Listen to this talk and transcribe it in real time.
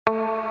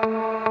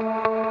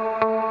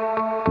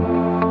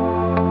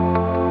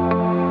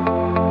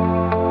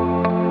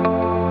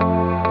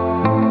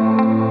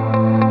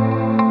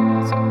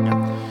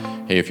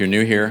Hey, if you're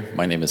new here,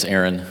 my name is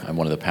Aaron. I'm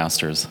one of the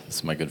pastors. This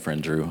is my good friend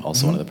Drew,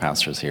 also one of the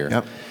pastors here.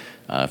 Yep.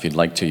 If you'd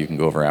like to, you can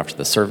go over after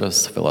the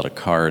service, fill out a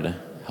card,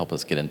 help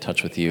us get in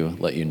touch with you,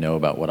 let you know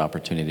about what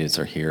opportunities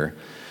are here.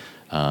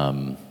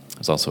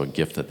 There's also a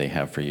gift that they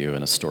have for you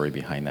and a story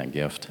behind that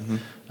gift.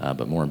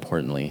 But more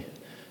importantly,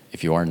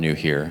 if you are new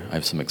here, I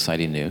have some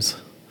exciting news.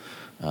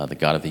 The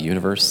God of the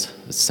universe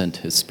has sent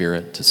his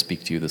Spirit to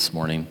speak to you this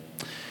morning.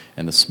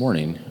 And this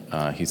morning,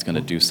 he's going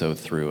to do so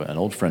through an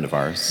old friend of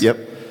ours.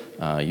 Yep.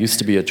 Used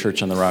to be at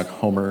Church on the Rock,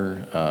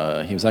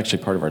 Homer. He was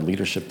actually part of our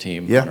leadership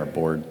team on our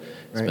board.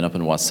 He's been up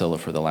in Wasilla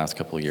for the last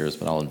couple of years,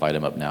 but I'll invite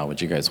him up now.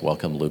 Would you guys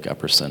welcome Luke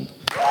Epperson?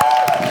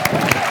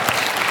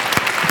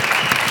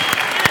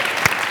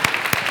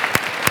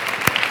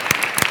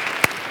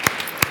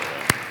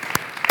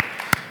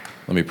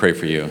 Let me pray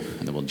for you,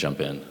 and then we'll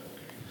jump in.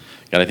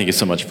 God, I thank you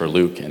so much for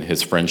Luke and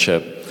his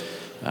friendship.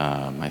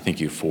 I thank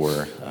you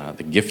for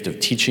the gift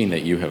of teaching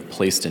that you have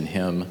placed in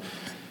him.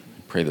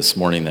 I pray this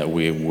morning that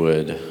we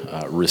would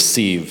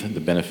receive the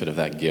benefit of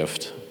that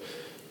gift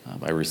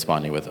by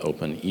responding with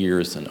open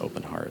ears and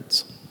open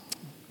hearts.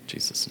 In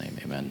Jesus' name,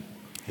 amen.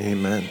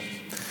 Amen.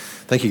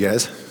 Thank you,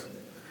 guys.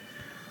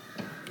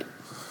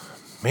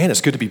 Man,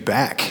 it's good to be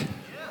back.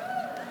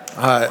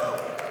 I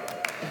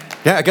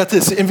got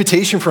this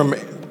invitation from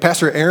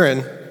Pastor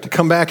Aaron to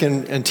come back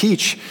and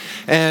teach,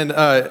 and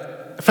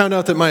I found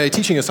out that my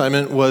teaching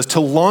assignment was to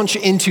launch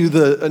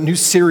into a new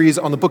series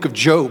on the book of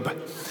Job.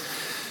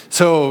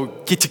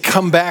 So get to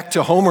come back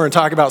to Homer and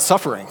talk about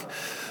suffering.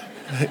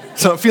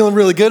 So I'm feeling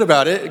really good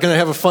about it. Going to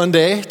have a fun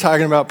day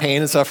talking about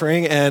pain and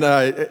suffering.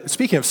 And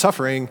speaking of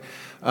suffering,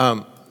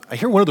 I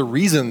hear one of the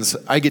reasons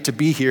I get to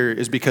be here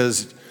is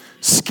because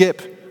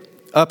Skip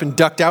up and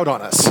ducked out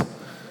on us.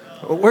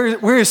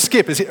 Where is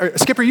Skip?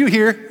 Skip, are you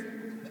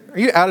here? Are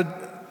you out of...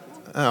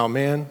 Oh,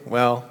 man.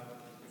 Well,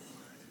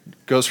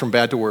 goes from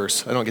bad to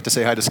worse. I don't get to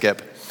say hi to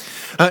Skip.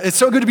 It's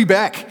so good to be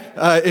back.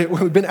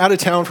 We've been out of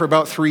town for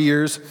about 3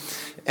 years,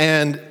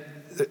 and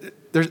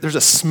there's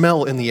a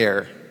smell in the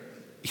air.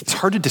 It's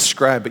hard to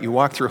describe, but you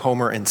walk through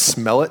Homer and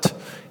smell it,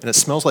 and it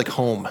smells like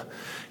home.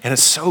 And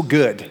it's so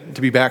good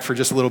to be back for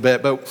just a little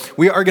bit. But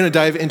we are going to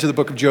dive into the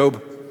book of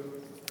Job.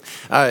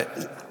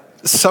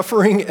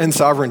 Suffering and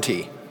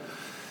sovereignty.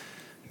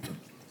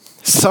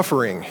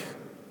 Suffering.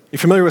 You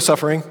familiar with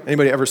suffering?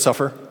 Anybody ever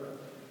suffer?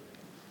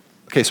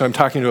 Okay, so I'm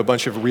talking to a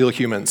bunch of real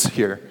humans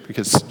here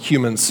because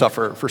humans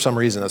suffer for some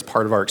reason. That's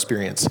part of our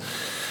experience.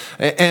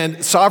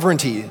 And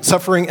sovereignty,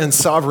 suffering and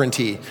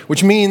sovereignty,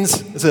 which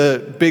means it's a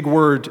big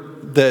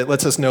word that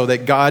lets us know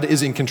that God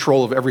is in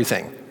control of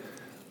everything,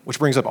 which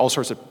brings up all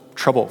sorts of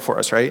trouble for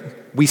us, right?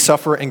 We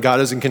suffer and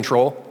God is in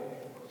control.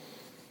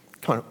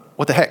 Come on,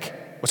 what the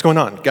heck? What's going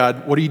on?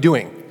 God, what are you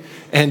doing?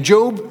 And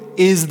Job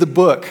is the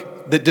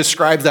book that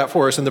describes that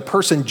for us. And the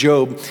person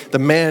Job, the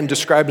man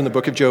described in the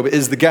book of Job,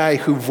 is the guy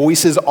who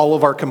voices all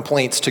of our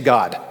complaints to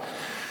God.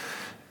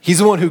 He's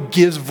the one who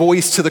gives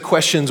voice to the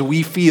questions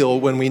we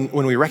feel when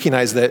we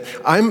recognize that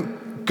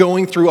I'm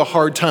going through a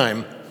hard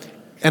time,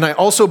 and I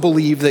also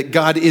believe that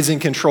God is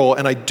in control,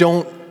 and I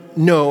don't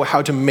know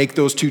how to make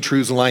those two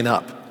truths line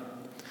up.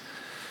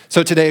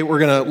 So today we're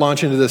going to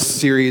launch into this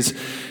series.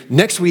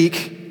 Next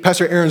week,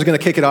 Pastor Aaron's going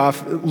to kick it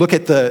off, look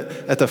at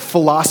the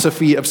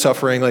philosophy of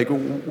suffering,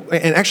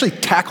 and actually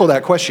tackle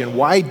that question.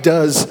 Why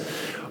do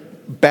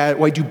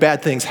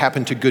bad things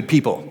happen to good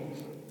people?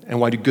 And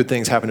why do good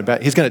things happen to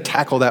bad? He's going to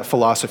tackle that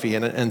philosophy.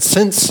 And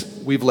since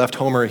we've left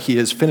Homer, he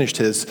has finished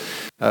his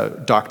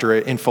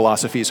doctorate in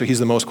philosophy, so he's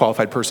the most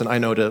qualified person I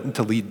know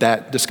to lead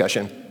that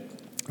discussion.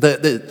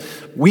 The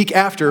week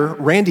after,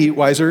 Randy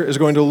Weiser is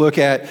going to look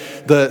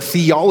at the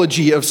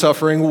theology of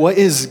suffering. What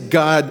is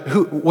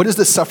God? What does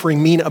the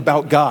suffering mean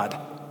about God?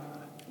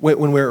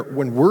 When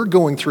we're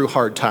going through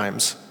hard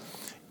times,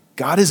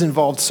 God is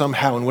involved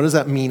somehow, and what does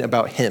that mean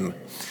about him?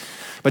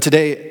 But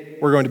today,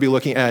 we're going to be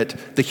looking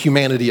at the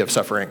humanity of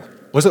suffering.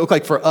 What does it look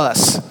like for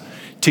us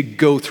to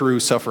go through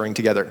suffering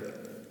together?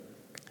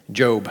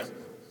 Job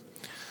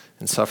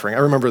and suffering. I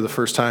remember the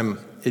first time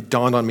it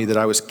dawned on me that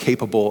I was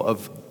capable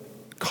of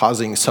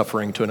causing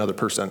suffering to another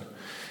person.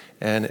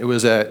 And it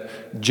was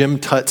at Jim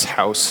Tutt's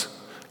house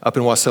up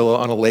in Wasilla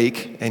on a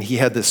lake, and he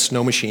had this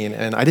snow machine,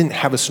 and I didn't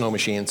have a snow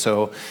machine.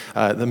 So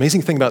the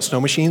amazing thing about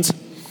snow machines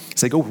is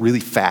they go really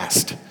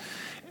fast.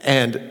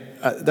 And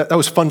that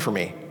was fun for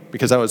me,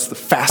 because that was the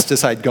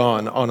fastest I'd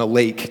gone on a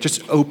lake,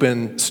 just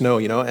open snow,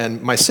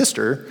 and my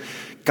sister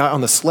got on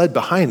the sled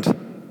behind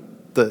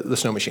the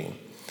snow machine.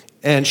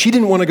 And she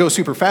didn't want to go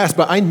super fast,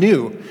 but I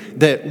knew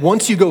that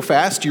once you go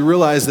fast, you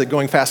realize that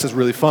going fast is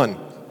really fun.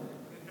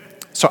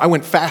 So I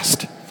went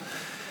fast,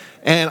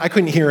 and I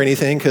couldn't hear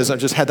anything because I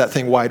just had that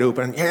thing wide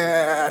open.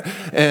 Yeah!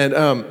 And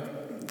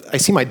I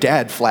see my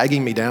dad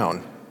flagging me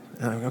down.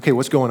 And I'm, okay,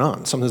 what's going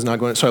on? Something's not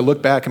going on. So I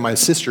look back, and my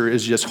sister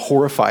is just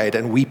horrified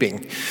and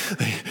weeping.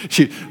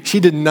 She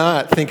did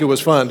not think it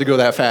was fun to go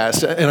that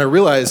fast. And I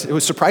realized it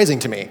was surprising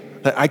to me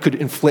that I could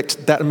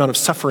inflict that amount of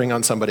suffering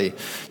on somebody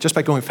just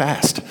by going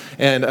fast.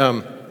 And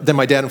then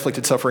my dad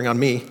inflicted suffering on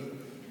me.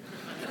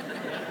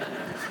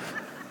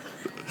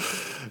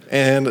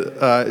 And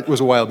it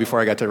was a while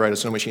before I got to ride a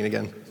snow machine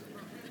again.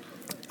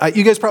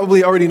 You guys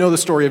probably already know the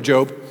story of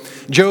Job.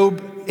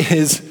 Job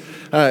is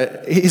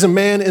he's a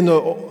man in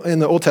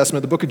the Old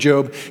Testament, the book of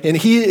Job, and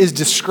he is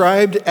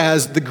described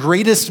as the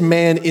greatest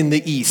man in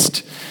the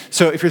East.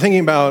 So if you're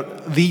thinking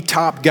about the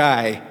top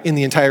guy in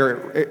the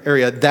entire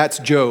area, that's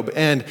Job.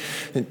 And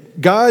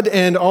God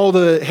and all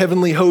the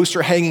heavenly hosts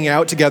are hanging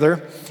out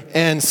together,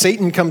 and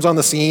Satan comes on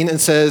the scene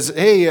and says,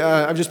 hey,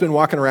 I've just been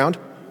walking around.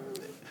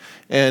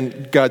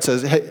 And God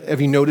says, hey,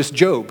 have you noticed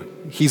Job?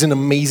 He's an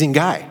amazing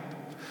guy.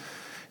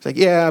 He's like,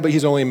 yeah, but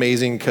he's only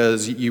amazing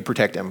because you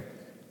protect him.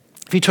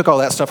 If he took all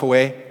that stuff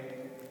away,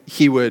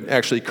 he would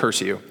actually curse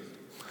you.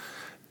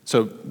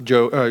 So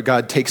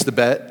God takes the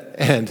bet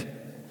and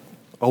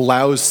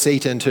allows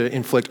Satan to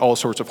inflict all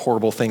sorts of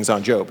horrible things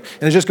on Job.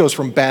 And it just goes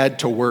from bad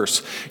to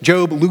worse.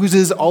 Job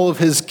loses all of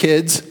his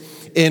kids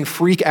in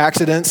freak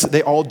accidents.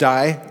 They all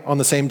die on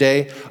the same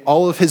day.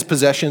 All of his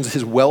possessions,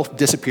 his wealth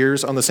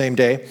disappears on the same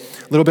day.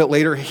 A little bit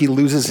later, he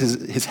loses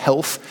his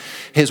health.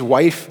 His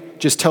wife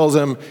just tells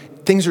him,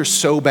 things are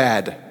so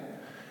bad.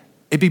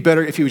 It'd be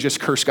better if you would just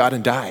curse God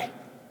and die.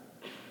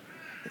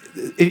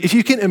 If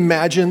you can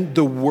imagine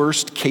the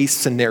worst case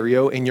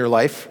scenario in your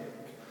life,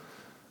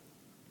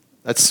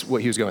 that's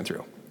what he was going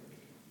through.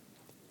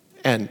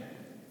 And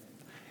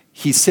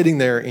he's sitting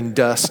there in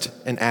dust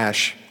and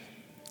ash,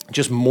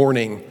 just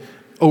mourning,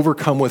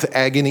 overcome with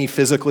agony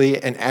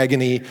physically and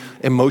agony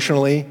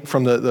emotionally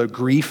from the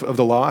grief of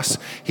the loss.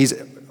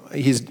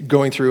 He's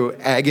going through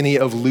agony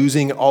of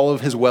losing all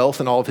of his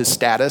wealth and all of his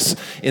status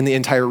in the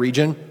entire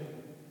region.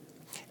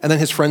 And then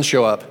his friends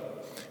show up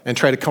and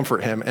try to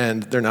comfort him,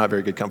 and they're not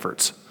very good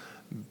comforts.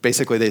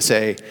 Basically, they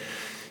say,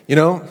 you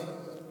know,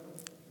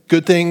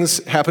 good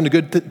things happen to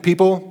good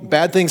people,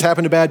 bad things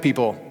happen to bad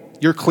people.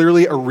 You're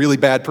clearly a really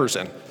bad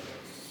person.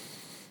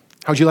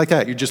 How'd you like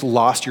that? You just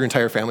lost your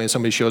entire family, and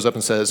somebody shows up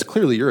and says,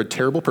 clearly, you're a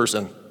terrible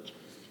person.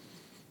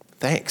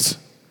 Thanks.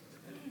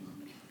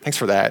 Thanks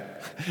for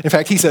that. In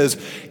fact, he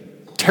says,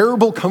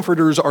 terrible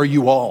comforters are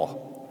you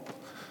all.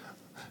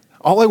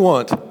 All I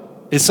want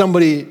is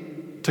somebody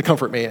to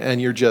comfort me,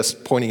 and you're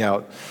just pointing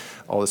out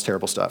all this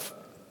terrible stuff.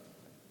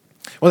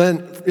 Well,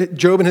 then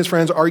Job and his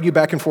friends argue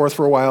back and forth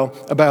for a while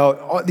about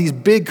all these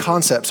big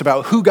concepts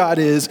about who God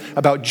is,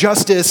 about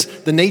justice,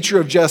 the nature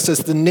of justice,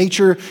 the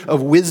nature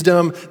of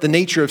wisdom, the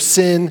nature of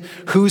sin,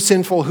 who's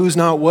sinful, who's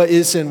not, what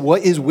is sin,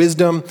 what is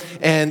wisdom.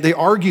 And they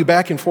argue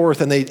back and forth,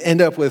 and they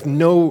end up with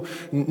no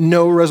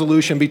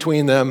resolution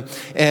between them.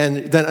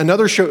 And then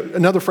another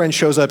friend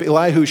shows up,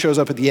 Elihu shows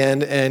up at the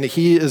end, and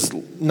he is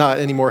not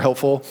any more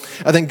helpful.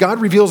 And then God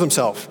reveals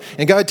himself,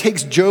 and God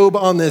takes Job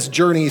on this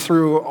journey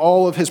through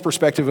all of his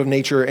perspective of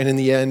nature. And in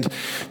the end,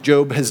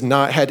 Job has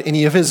not had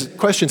any of his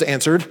questions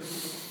answered,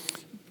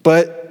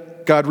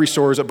 but God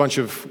restores a bunch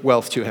of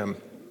wealth to him,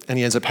 and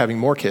he ends up having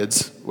more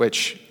kids,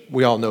 which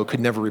we all know could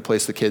never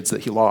replace the kids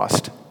that he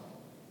lost.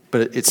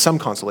 But it's some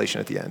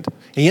consolation at the end.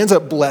 And he ends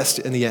up blessed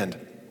in the end.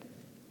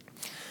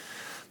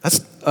 That's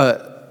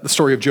the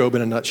story of Job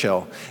in a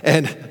nutshell.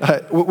 And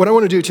what I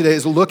want to do today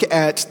is look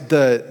at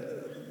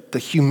the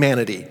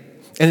humanity.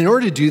 And in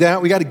order to do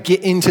that, we got to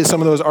get into some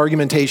of those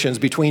argumentations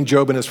between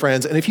Job and his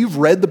friends. And if you've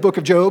read the book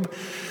of Job,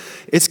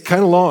 it's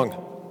kind of long.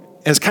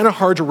 And it's kind of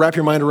hard to wrap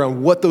your mind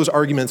around what those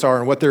arguments are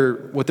and what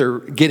they're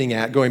getting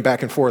at going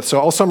back and forth. So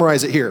I'll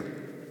summarize it here.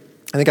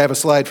 I think I have a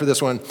slide for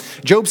this one.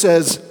 Job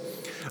says,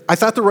 I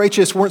thought the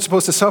righteous weren't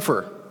supposed to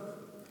suffer.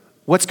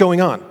 What's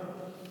going on?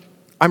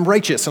 I'm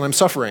righteous and I'm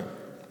suffering.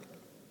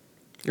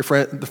 The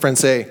friends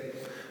say,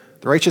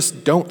 the righteous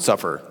don't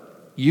suffer.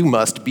 You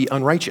must be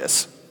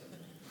unrighteous.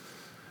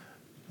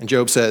 And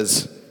Job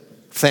says,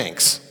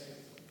 thanks.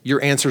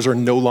 Your answers are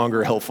no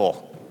longer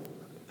helpful.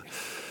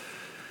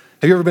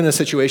 Have you ever been in a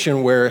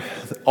situation where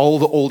all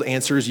the old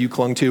answers you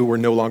clung to were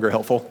no longer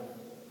helpful?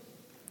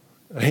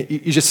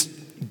 You just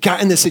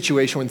got in this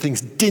situation when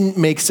things didn't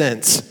make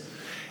sense.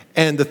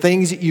 And the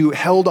things you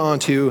held on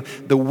to,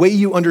 the way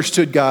you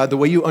understood God, the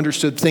way you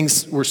understood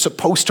things were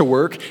supposed to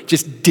work,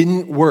 just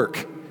didn't work.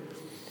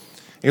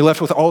 And you're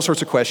left with all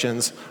sorts of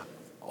questions,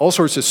 all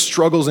sorts of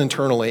struggles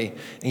internally,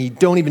 and you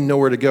don't even know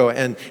where to go.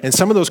 And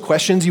some of those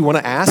questions you want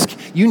to ask,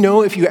 you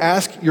know if you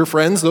ask your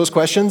friends those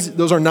questions,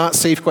 those are not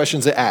safe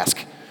questions to ask.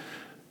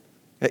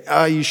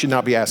 You should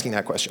not be asking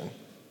that question.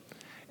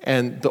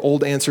 And the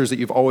old answers that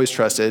you've always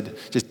trusted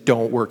just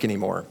don't work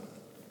anymore.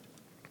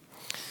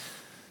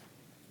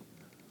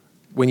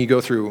 When you go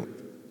through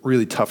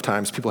really tough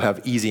times, people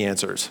have easy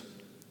answers.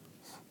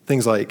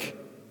 Things like,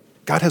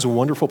 God has a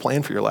wonderful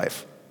plan for your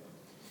life.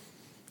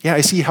 Yeah,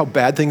 I see how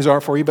bad things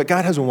are for you, but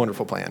God has a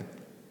wonderful plan.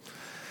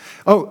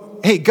 Oh,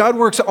 hey, God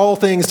works all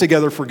things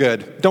together for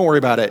good. Don't worry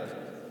about it.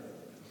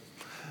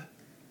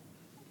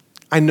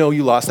 I know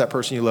you lost that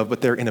person you love,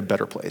 but they're in a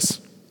better place.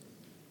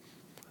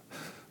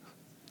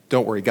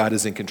 Don't worry, God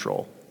is in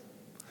control.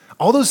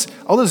 All those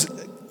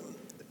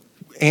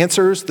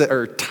answers that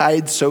are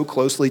tied so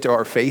closely to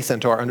our faith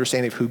and to our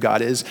understanding of who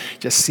God is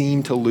just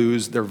seem to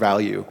lose their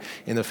value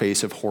in the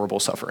face of horrible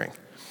suffering.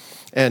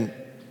 And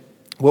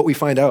what we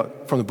find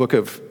out from the book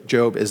of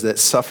Job is that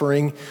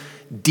suffering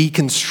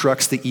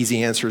deconstructs the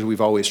easy answers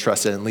we've always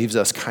trusted and leaves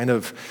us kind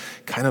of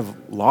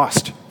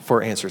lost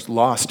for answers,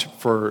 lost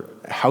for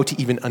how to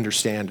even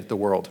understand the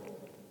world.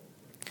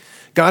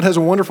 God has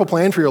a wonderful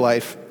plan for your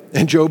life.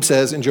 And Job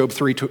says in Job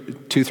 3,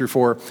 2 through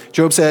 4,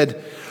 Job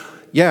said,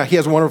 yeah, he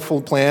has a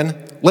wonderful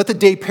plan. Let the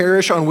day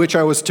perish on which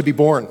I was to be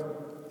born,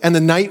 and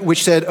the night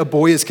which said a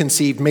boy is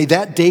conceived. May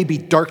that day be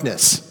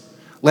darkness.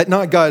 Let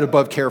not God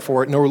above care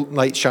for it, nor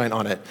light shine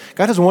on it.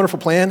 God has a wonderful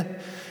plan.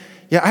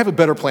 Yeah, I have a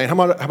better plan. How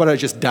about I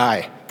just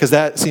die? Because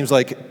that seems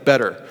like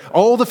better.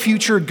 All the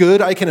future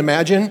good I can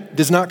imagine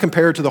does not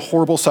compare to the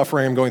horrible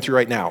suffering I'm going through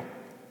right now.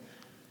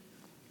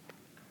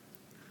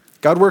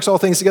 God works all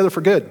things together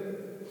for good.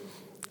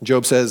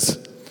 Job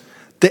says,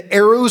 the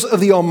arrows of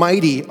the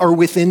Almighty are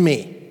within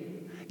me.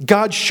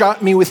 God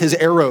shot me with his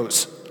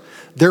arrows.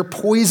 Their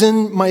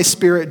poison my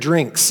spirit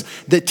drinks.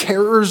 The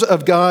terrors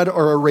of God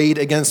are arrayed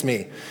against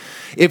me.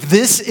 If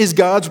this is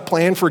God's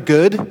plan for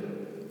good,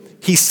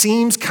 he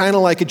seems kind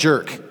of like a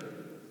jerk.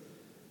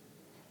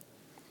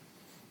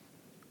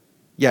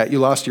 Yeah, you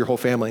lost your whole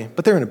family,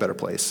 but they're in a better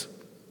place.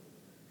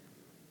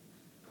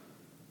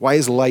 Why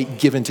is light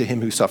given to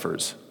him who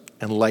suffers,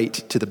 and light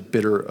to the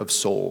bitter of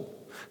soul,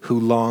 who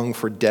long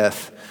for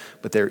death,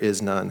 but there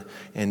is none,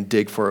 and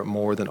dig for it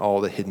more than all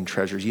the hidden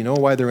treasures? You know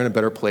why they're in a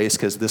better place?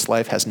 Because this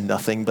life has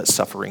nothing but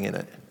suffering in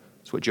it.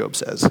 That's what Job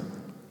says.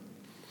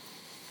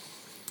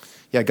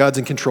 Yeah, God's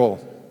in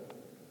control.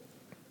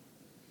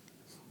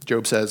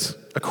 Job says,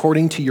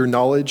 according to your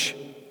knowledge,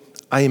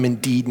 I am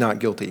indeed not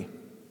guilty.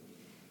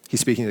 He's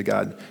speaking to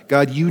God.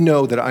 God, you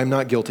know that I'm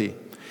not guilty,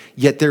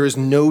 yet there is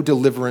no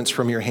deliverance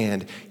from your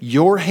hand.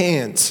 Your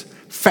hands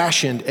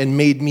fashioned and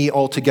made me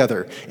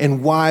altogether,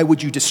 and why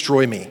would you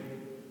destroy me?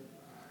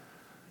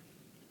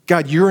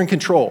 God, you're in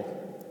control,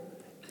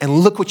 and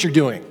look what you're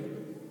doing.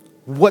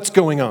 What's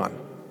going on?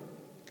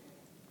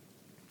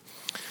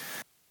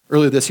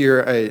 Earlier this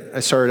year,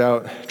 I started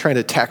out trying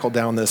to tackle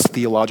down this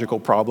theological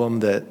problem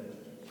that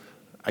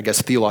I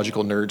guess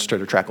theological nerds try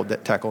to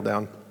tackle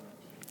down.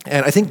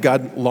 And I think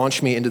God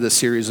launched me into this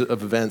series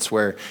of events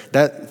where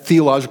that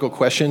theological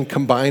question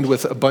combined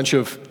with a bunch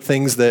of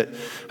things that,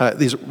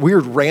 these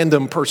weird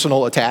random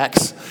personal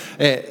attacks,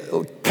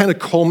 kind of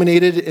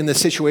culminated in the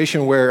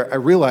situation where I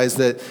realized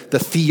that the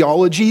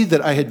theology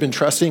that I had been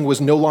trusting was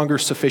no longer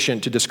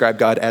sufficient to describe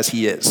God as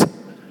he is.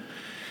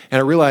 And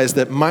I realized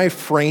that my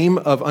frame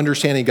of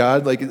understanding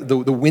God, like the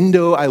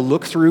window I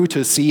look through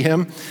to see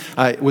him,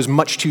 was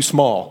much too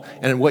small.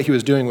 And what he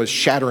was doing was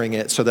shattering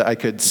it so that I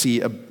could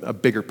see a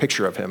bigger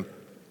picture of him.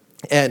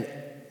 And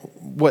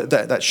what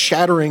that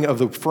shattering of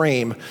the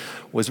frame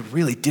was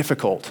really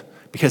difficult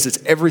because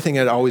it's everything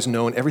I'd always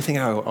known, everything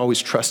I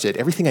always trusted,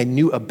 everything I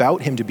knew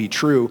about him to be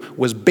true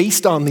was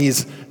based on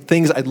these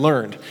things I'd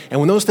learned. And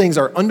when those things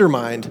are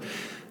undermined,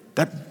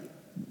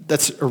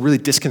 that's a really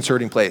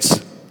disconcerting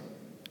place.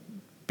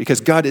 Because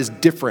God is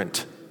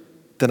different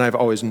than I've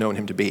always known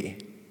him to be.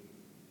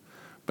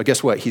 But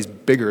guess what? He's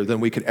bigger than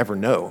we could ever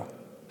know.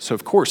 So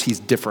of course he's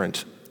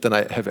different than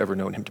I have ever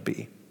known him to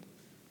be.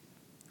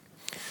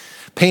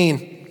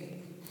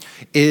 Pain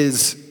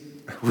is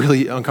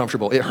really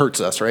uncomfortable. It hurts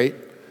us, right?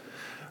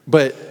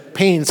 But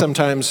pain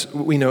sometimes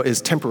we know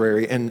is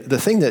temporary. And the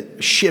thing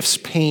that shifts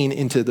pain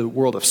into the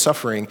world of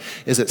suffering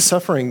is that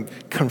suffering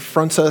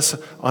confronts us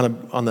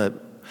on the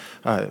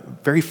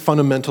very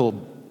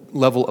fundamental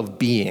level of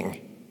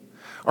being.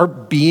 Our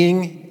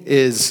being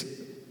is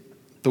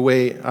the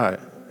way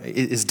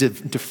is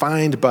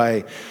defined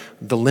by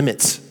the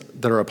limits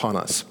that are upon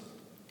us.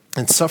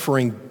 And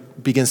suffering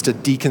begins to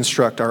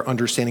deconstruct our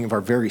understanding of our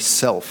very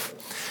self.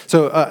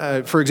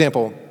 So, for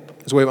example,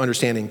 as a way of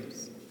understanding,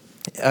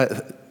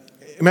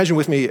 imagine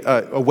with me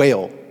a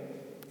whale.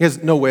 You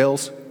guys know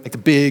whales? Like the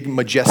big,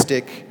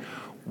 majestic,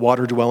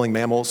 water-dwelling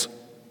mammals.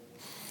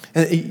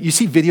 And you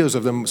see videos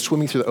of them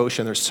swimming through the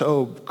ocean. They're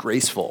so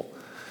graceful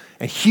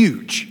and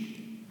huge.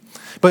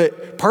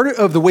 But part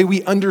of the way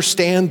we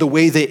understand the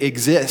way they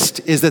exist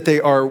is that they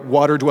are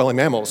water-dwelling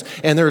mammals.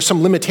 And there are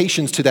some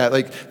limitations to that.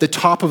 Like the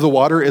top of the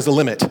water is a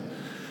limit.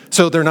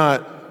 So they're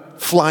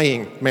not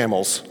flying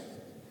mammals.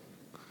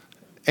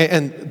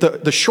 And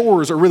the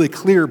shores are really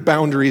clear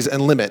boundaries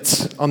and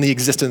limits on the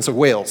existence of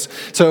whales.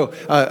 So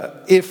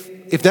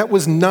if that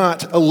was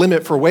not a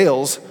limit for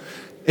whales,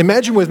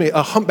 imagine with me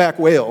a humpback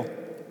whale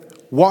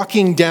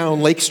walking down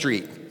Lake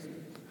Street.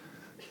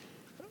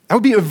 That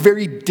would be a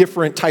very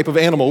different type of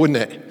animal, wouldn't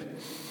it?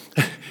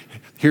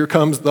 Here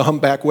comes the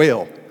humpback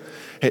whale.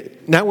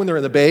 Now when they're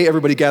in the bay,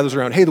 everybody gathers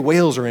around. Hey, the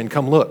whales are in,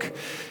 come look.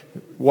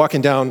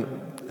 Walking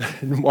down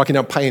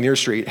Pioneer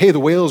Street. Hey, the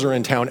whales are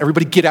in town.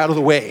 Everybody get out of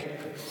the way.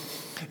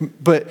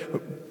 But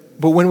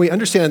when we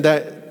understand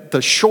that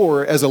the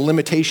shore as a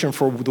limitation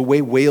for the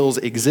way whales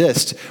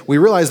exist, we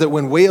realize that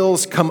when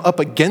whales come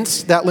up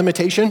against that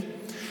limitation,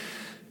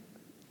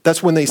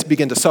 that's when they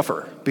begin to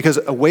suffer. Because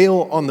a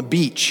whale on the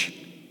beach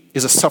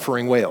is a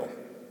suffering whale.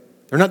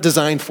 They're not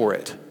designed for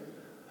it.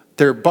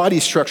 Their body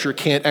structure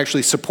can't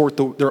actually support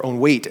their own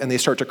weight, and they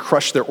start to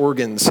crush their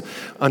organs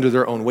under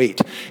their own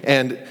weight.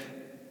 And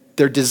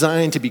they're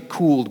designed to be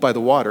cooled by the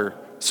water,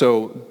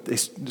 so they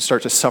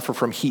start to suffer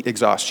from heat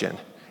exhaustion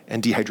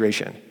and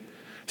dehydration.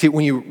 See,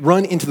 when you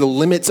run into the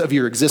limits of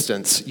your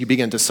existence, you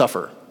begin to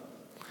suffer.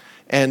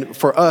 And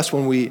for us,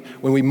 when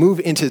we move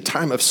into a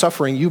time of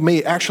suffering, you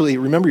may actually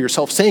remember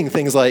yourself saying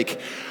things like,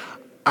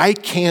 I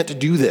can't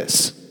do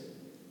this.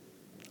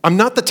 I'm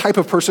not the type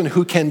of person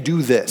who can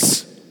do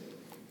this.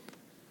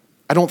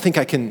 I don't think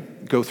I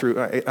can go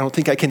through, I don't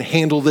think I can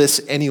handle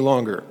this any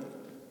longer.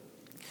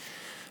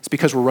 It's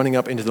because we're running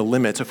up into the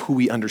limits of who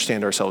we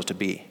understand ourselves to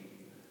be.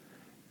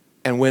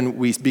 And when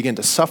we begin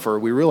to suffer,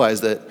 we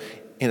realize that,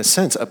 in a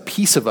sense, a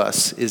piece of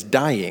us is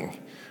dying.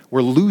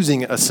 We're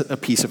losing a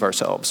piece of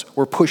ourselves.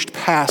 We're pushed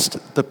past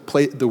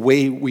the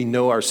way we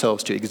know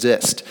ourselves to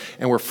exist,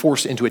 and we're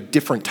forced into a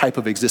different type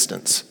of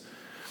existence.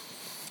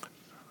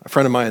 A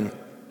friend of mine,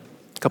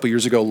 a couple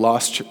years ago,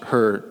 lost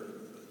her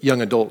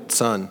young adult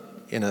son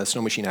in a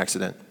snow machine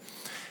accident,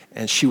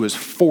 and she was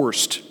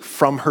forced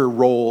from her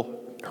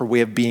role, her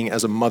way of being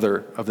as a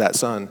mother of that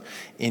son,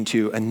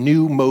 into a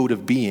new mode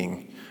of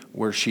being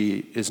where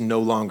she is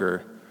no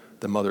longer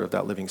the mother of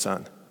that living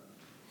son.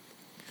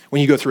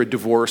 When you go through a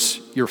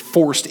divorce, you're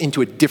forced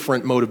into a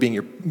different mode of being.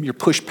 You're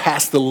pushed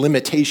past the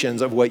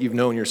limitations of what you've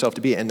known yourself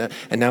to be. And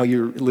now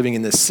you're living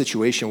in this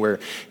situation where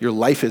your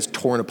life is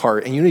torn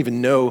apart and you don't even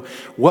know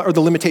what are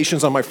the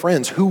limitations on my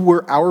friends, who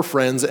were our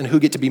friends and who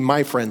get to be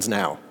my friends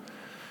now.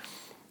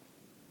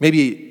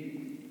 Maybe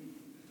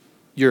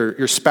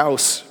your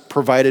spouse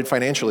provided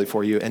financially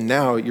for you, and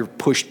now you're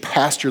pushed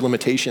past your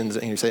limitations,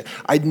 and you say,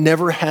 I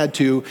never had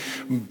to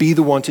be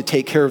the one to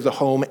take care of the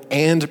home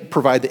and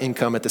provide the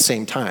income at the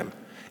same time.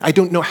 I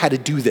don't know how to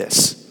do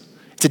this.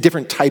 It's a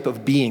different type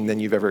of being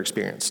than you've ever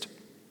experienced.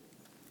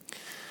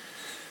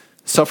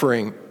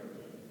 Suffering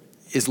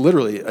is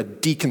literally a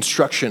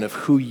deconstruction of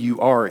who you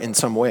are in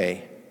some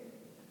way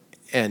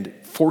and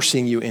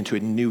forcing you into a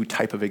new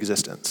type of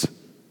existence.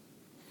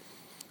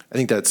 I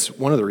think that's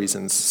one of the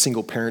reasons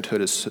single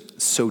parenthood is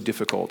so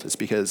difficult, is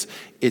because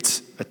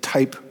it's a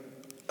type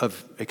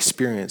of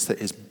experience that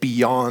is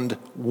beyond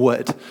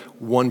what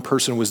one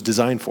person was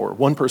designed for.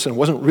 One person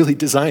wasn't really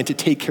designed to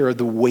take care of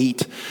the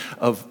weight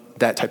of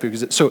that type of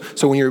existence.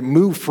 So when you're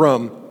moved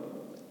from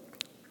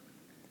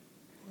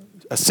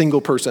a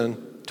single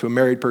person to a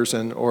married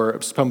person,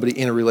 or somebody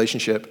in a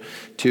relationship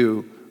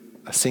to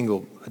a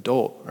single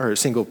adult or a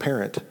single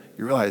parent,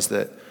 you realize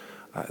that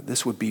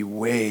this would be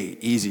way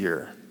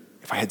easier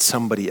if I had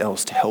somebody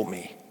else to help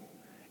me.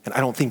 And I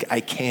don't think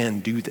I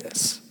can do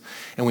this.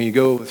 And when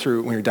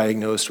you're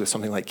diagnosed with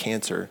something like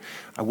cancer,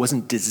 I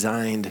wasn't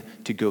designed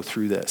to go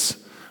through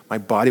this. My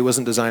body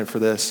wasn't designed for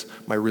this.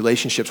 My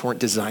relationships weren't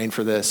designed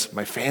for this.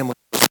 My family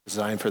wasn't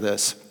designed for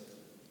this.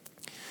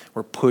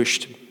 We're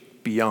pushed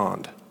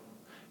beyond.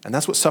 And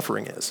that's what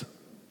suffering is.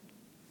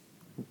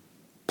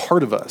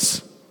 Part of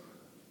us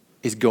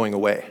is going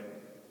away.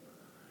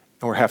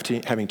 And we're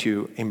having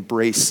to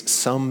embrace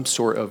some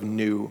sort of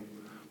new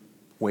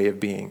way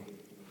of being.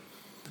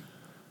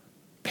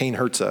 Pain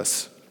hurts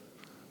us,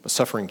 but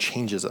suffering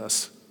changes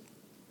us.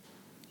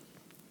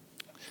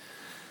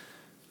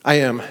 I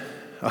am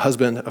a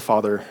husband, a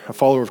father, a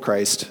follower of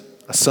Christ,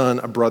 a son,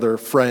 a brother,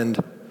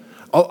 friend.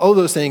 All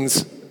those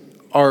things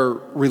are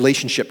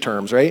relationship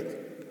terms, right?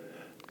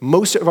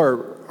 Most of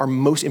our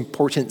most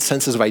important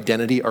senses of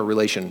identity are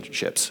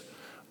relationships.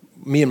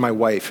 Me and my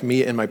wife,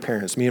 me and my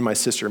parents, me and my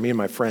sister, me and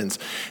my friends.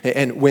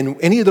 And when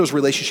any of those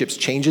relationships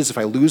changes, if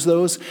I lose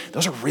those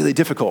are really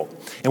difficult.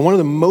 And one of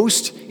the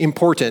most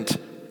important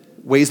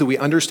ways that we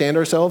understand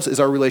ourselves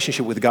is our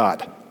relationship with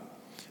God.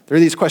 There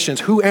are these questions,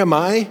 who am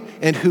I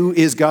and who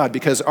is God?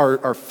 Because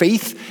our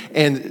faith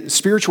and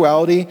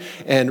spirituality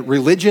and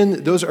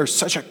religion, those are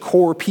such a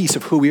core piece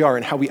of who we are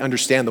and how we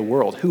understand the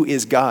world. Who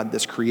is God,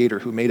 this creator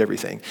who made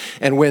everything?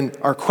 And when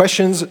our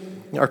question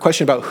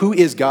about who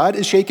is God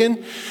is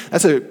shaken,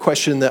 that's a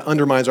question that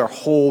undermines our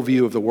whole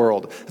view of the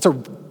world. That's a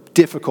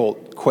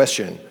difficult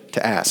question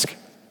to ask.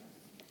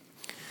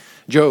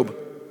 Job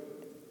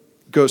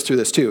goes through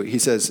this too. He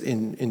says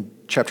in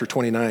chapter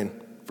 29,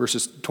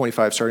 verses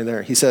 25, starting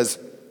there, he says,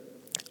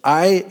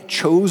 I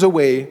chose a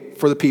way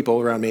for the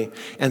people around me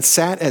and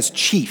sat as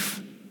chief,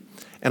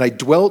 and I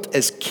dwelt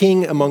as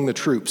king among the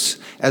troops,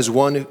 as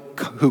one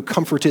who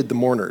comforted the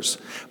mourners.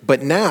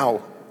 But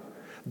now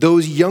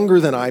those younger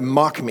than I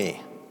mock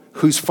me,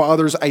 whose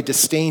fathers I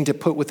disdain to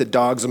put with the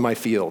dogs of my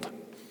field.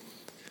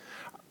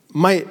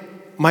 My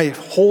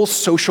whole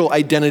social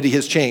identity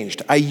has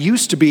changed. I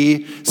used to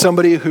be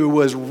somebody who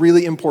was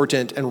really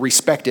important and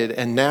respected,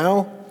 and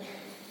now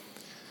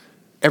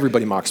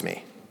everybody mocks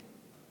me.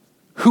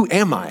 Who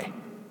am I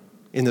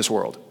in this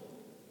world?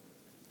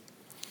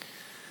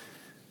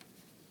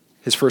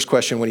 His first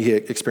question when he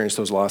experienced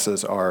those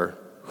losses are,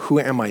 who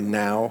am I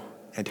now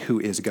and who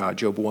is God?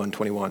 Job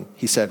 1:21.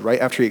 He said, right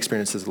after he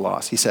experienced his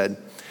loss, he said,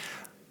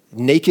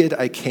 naked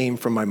I came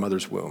from my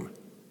mother's womb,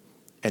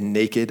 and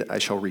naked I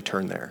shall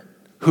return there.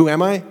 Who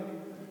am I?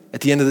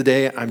 At the end of the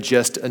day, I'm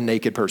just a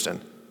naked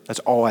person. That's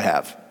all I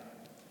have.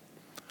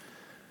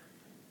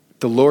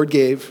 The Lord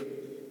gave,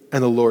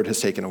 and the Lord has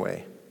taken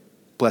away.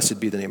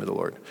 Blessed be the name of the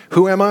Lord.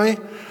 Who am I?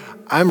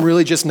 I'm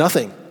really just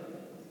nothing.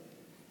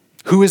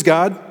 Who is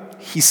God?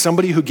 He's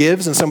somebody who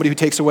gives and somebody who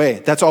takes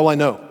away. That's all I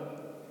know.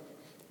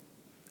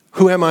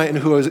 Who am I and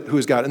who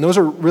is God? And those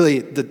are really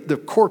the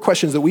core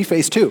questions that we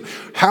face too.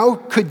 How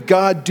could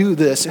God do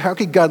this? How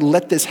could God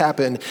let this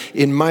happen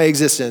in my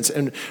existence?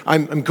 And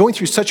I'm going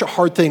through such a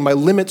hard thing. My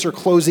limits are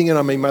closing in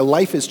on me. My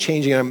life is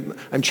changing.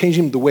 I'm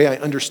changing the way I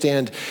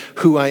understand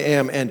who I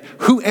am. And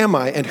who am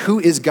I and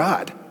who is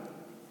God?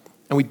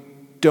 And we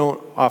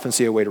don't often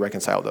see a way to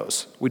reconcile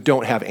those. We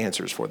don't have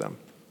answers for them.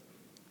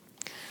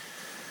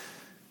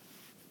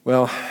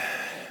 Well,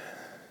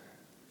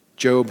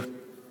 Job,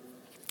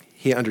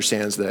 he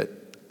understands that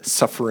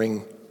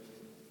suffering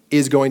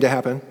is going to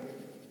happen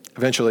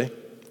eventually.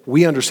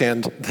 We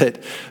understand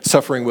that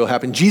suffering will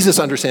happen. Jesus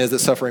understands that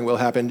suffering will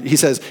happen. He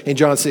says in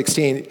John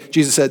 16,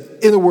 Jesus said,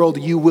 "In the world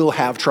you will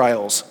have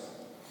trials."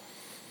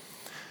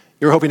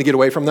 You're hoping to get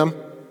away from them?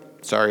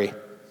 Sorry.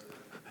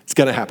 It's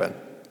going to happen.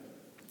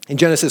 In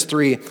Genesis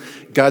 3,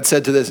 God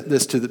said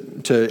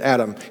to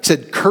Adam, he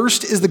said,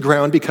 "Cursed is the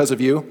ground because of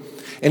you,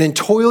 and in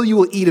toil you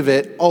will eat of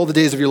it all the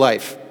days of your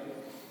life."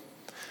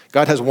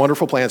 God has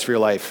wonderful plans for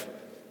your life.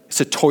 It's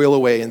to toil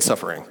away in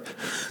suffering.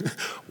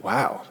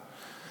 Wow.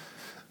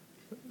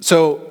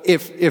 So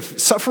if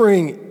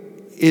suffering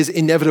is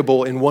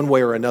inevitable in one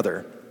way or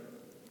another,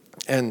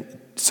 and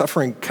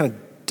suffering kind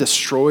of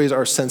destroys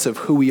our sense of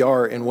who we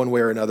are in one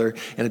way or another,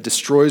 and it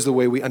destroys the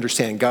way we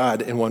understand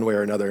God in one way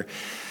or another,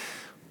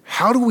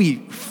 how do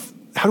we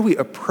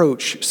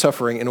approach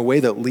suffering in a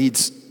way that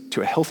leads to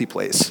a healthy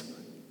place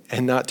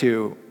and not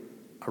to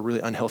a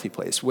really unhealthy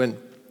place? When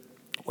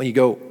you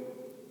go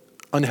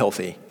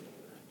unhealthy,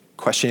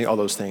 questioning all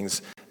those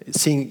things,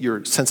 seeing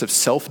your sense of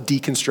self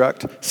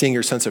deconstruct, seeing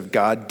your sense of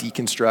God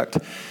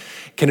deconstruct,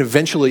 can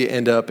eventually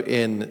end up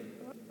in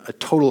a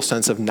total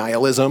sense of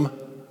nihilism.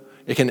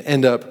 It can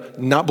end up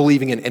not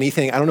believing in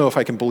anything. I don't know if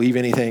I can believe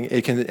anything.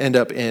 It can end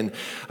up in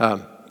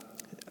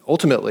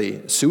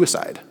ultimately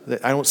suicide.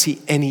 I don't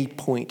see any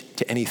point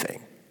to anything.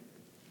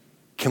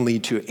 It can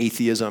lead to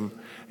atheism.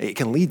 It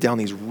can lead down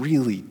these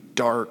really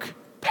dark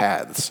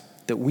paths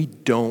that we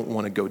don't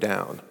want to go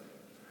down.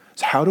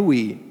 So how do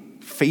we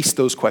face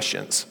those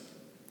questions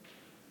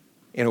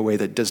in a way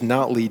that does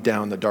not lead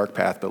down the dark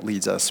path, but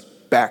leads us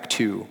back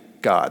to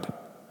God,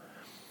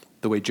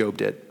 the way Job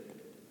did?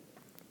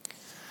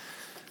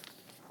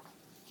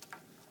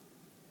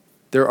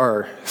 There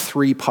are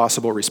three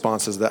possible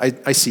responses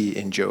that I see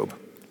in Job,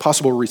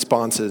 possible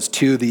responses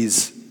to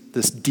this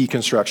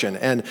deconstruction.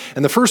 And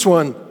the first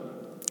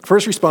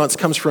response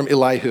comes from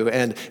Elihu.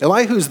 And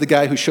Elihu is the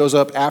guy who shows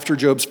up after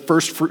Job's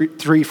first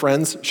three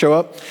friends show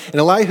up. And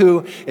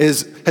Elihu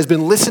has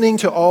been listening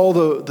to all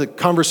the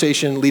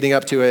conversation leading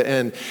up to it,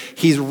 and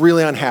he's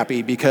really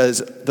unhappy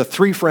because the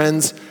three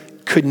friends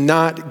could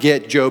not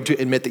get Job to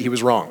admit that he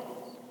was wrong.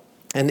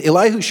 And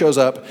Elihu shows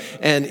up,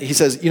 and he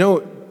says,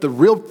 the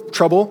real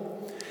trouble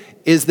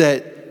is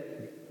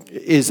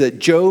that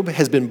Job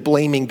has been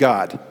blaming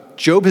God.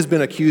 Job has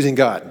been accusing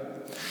God.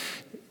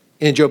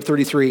 In Job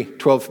 33,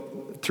 12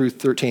 through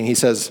 13, he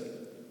says,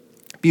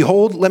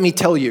 "Behold, let me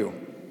tell you,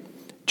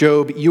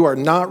 Job, you are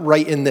not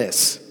right in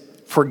this,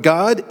 for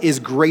God is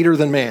greater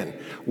than man.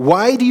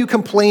 Why do you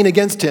complain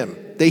against him,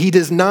 that he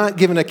does not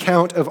give an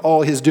account of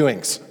all his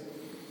doings?"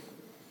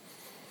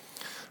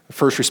 The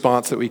first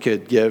response that we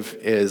could give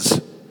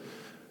is,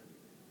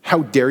 how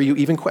dare you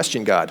even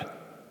question God?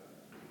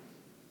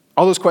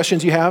 All those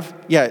questions you have,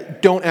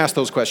 don't ask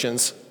those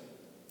questions.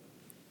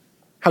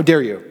 How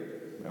dare you?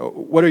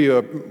 What are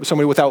you,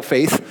 somebody without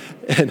faith?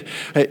 And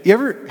you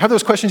ever have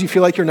those questions you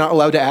feel like you're not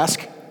allowed to ask?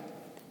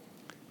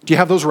 Do you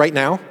have those right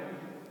now?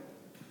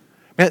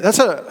 Man, that's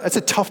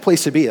a tough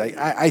place to be. Like,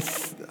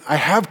 I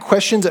have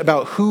questions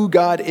about who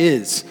God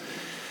is,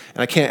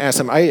 and I can't ask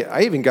them.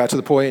 I even got to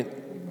the point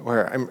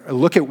where I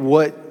look at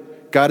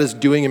what God is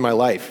doing in my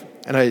life,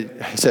 and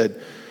I said,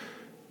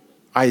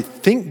 I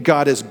think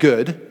God is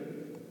good,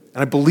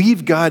 and I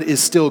believe God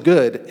is still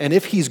good, and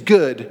if he's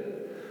good,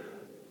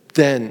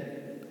 then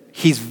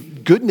his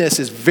goodness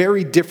is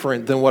very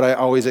different than what I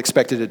always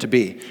expected it to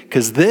be.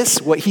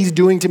 Because what he's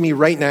doing to me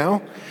right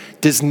now,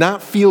 does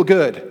not feel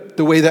good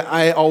the way that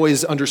I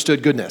always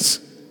understood goodness.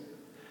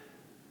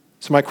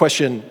 So my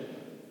question,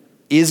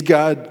 is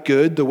God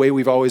good the way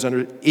we've always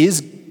understood?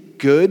 Is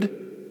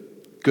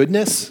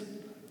goodness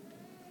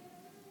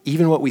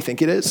even what we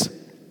think it is?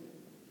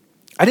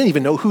 I didn't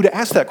even know who to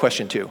ask that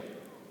question to.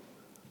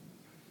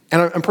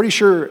 And I'm pretty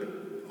sure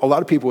a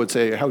lot of people would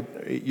say, "How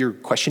you're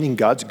questioning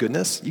God's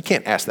goodness? You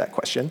can't ask that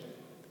question."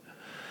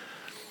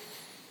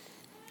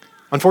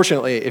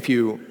 Unfortunately, if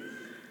you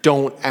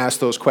don't ask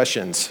those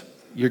questions,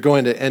 you're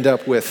going to end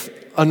up with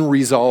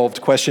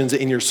unresolved questions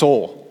in your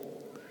soul.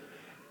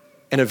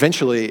 And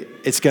eventually,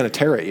 it's going to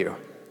tear at you.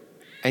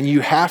 And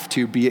you have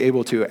to be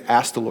able to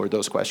ask the Lord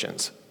those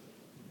questions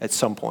at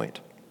some point.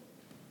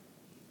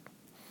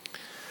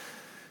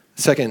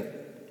 Second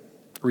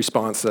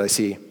response that I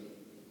see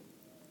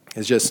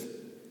is just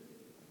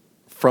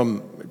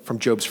from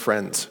Job's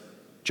friends,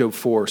 Job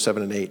 4,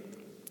 7, and 8.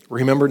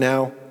 "Remember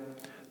now,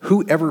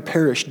 who ever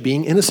perished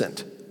being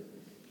innocent?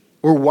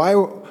 Or why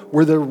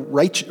were the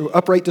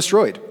upright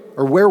destroyed?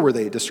 Or where were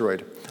they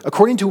destroyed?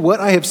 According to what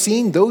I have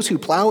seen, those who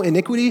plow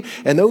iniquity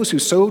and those who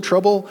sow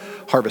trouble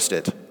harvest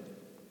it.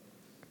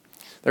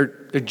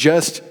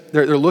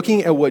 They're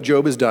looking at what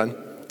Job has done,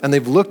 and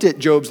they've looked at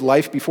Job's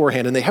life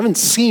beforehand, and they haven't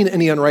seen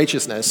any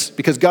unrighteousness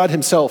because God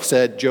himself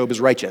said Job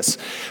is righteous.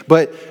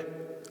 But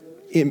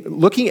in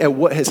looking at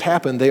what has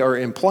happened, they are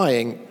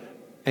implying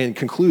and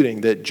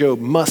concluding that Job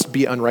must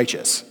be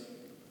unrighteous.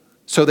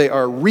 So they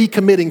are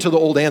recommitting to the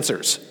old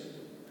answers.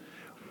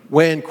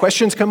 When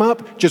questions come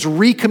up, just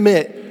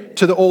recommit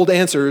to the old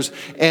answers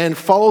and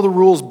follow the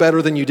rules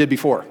better than you did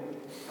before.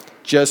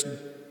 Just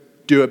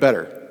do it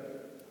better.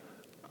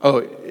 Oh,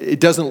 it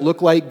doesn't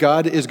look like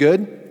God is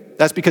good?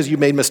 That's because you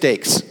made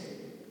mistakes.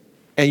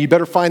 And you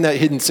better find that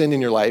hidden sin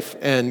in your life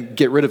and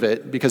get rid of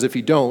it, because if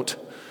you don't,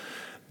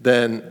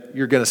 then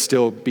you're going to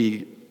still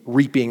be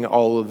reaping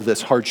all of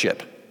this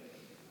hardship.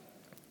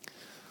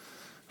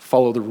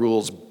 Follow the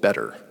rules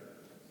better.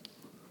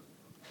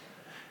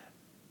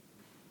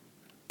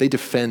 They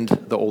defend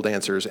the old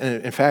answers.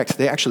 And in fact,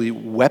 they actually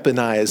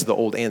weaponize the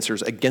old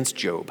answers against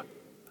Job.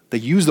 They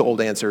use the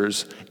old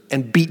answers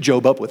and beat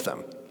Job up with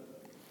them.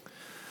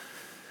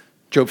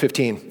 Job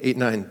 15, 8,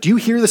 9. Do you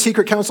hear the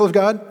secret counsel of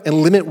God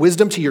and limit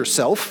wisdom to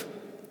yourself?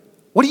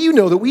 What do you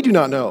know that we do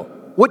not know?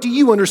 What do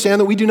you understand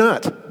that we do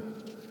not?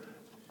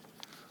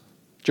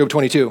 Job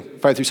 22,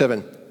 5 through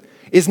 7.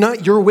 Is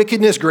not your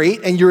wickedness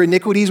great and your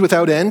iniquities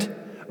without end?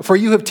 For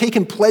you have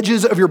taken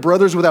pledges of your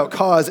brothers without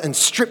cause and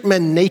stripped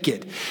men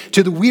naked.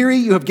 To the weary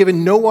you have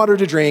given no water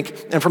to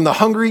drink, and from the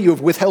hungry you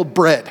have withheld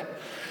bread.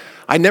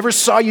 I never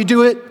saw you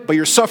do it, but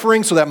you're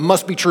suffering, so that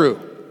must be true.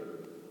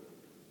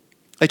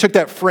 They took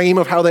that frame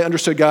of how they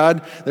understood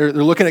God. They're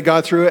looking at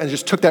God through it and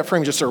just took that frame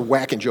and just started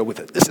whacking Job with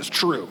it. This is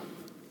true.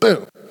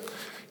 Boom.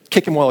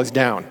 Kick him while he's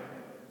down.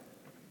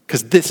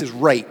 Because this is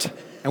right.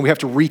 And we have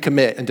to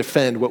recommit and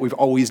defend what we've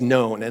always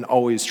known and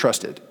always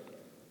trusted.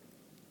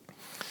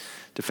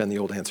 Defend the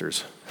old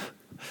answers.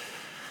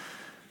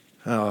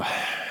 And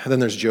then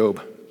there's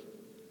Job.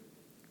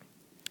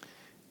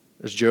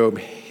 There's Job.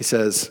 He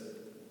says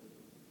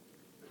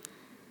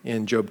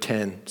in Job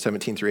 10,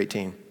 17 through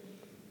 18.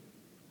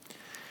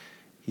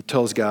 He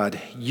tells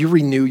God, you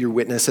renew your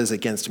witnesses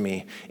against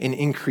me and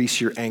increase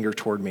your anger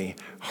toward me.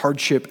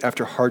 Hardship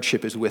after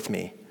hardship is with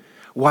me.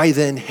 Why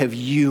then have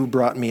you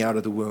brought me out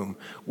of the womb?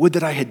 Would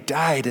that I had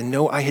died and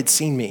no eye had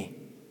seen me.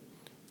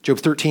 Job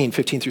 13,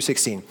 15 through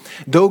 16.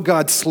 Though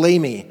God slay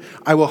me,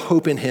 I will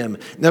hope in him.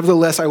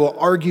 Nevertheless, I will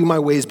argue my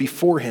ways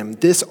before him.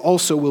 This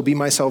also will be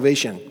my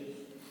salvation.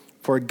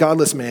 For a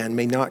godless man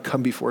may not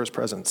come before his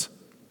presence.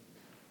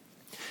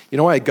 You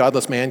know why a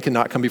godless man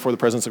cannot come before the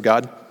presence of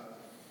God?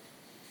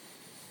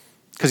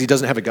 Because he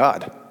doesn't have a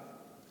God.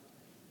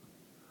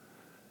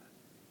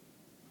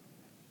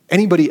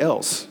 Anybody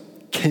else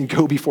can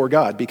go before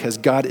God because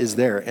God is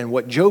there. And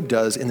what Job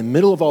does in the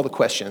middle of all the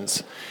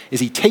questions is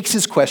he takes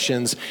his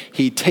questions,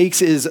 he takes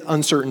his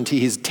uncertainty,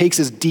 he takes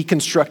his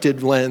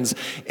deconstructed lens,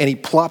 and he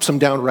plops them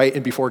down right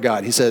and before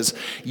God. He says,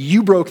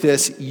 you broke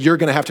this, you're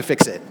going to have to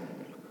fix it.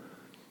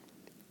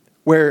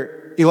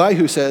 Where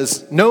Elihu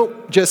says,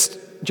 no, just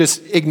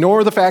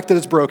ignore the fact that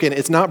it's broken.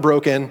 It's not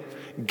broken.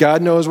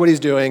 God knows what he's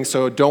doing,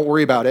 so don't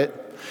worry about it.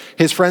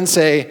 His friends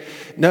say,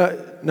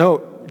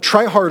 no,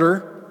 try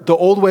harder. The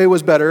old way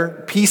was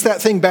better. Piece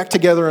that thing back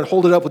together and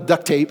hold it up with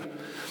duct tape.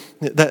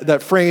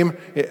 That frame,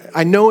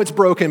 I know it's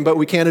broken, but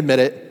we can't admit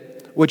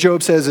it. What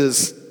Job says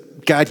is,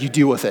 God, you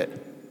deal with it.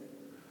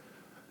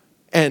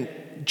 And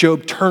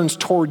Job turns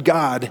toward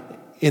God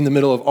in the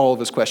middle of all of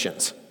his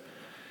questions.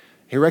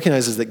 He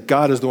recognizes that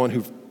God is the one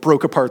who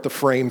broke apart the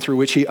frame through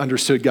which he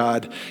understood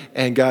God,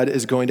 and God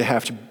is going to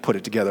have to put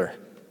it together.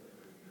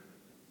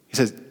 He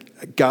says,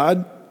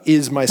 God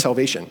is my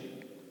salvation.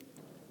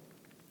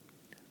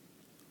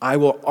 I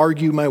will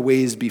argue my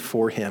ways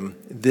before him.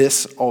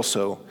 This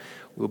also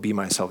will be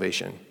my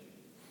salvation.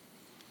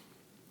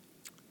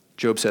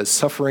 Job says,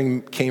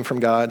 suffering came from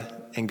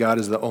God, and God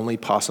is the only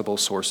possible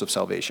source of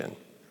salvation.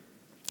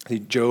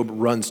 Job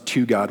runs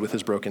to God with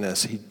his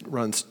brokenness. He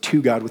runs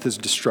to God with his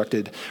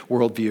destructed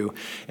worldview,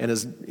 and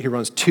he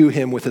runs to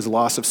him with his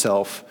loss of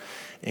self,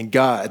 and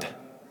God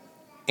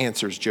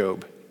answers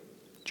Job.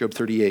 Job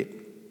 38.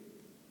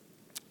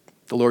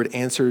 The Lord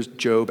answers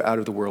Job out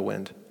of the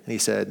whirlwind, and he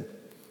said,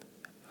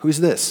 who's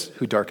this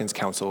who darkens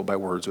counsel by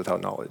words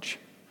without knowledge?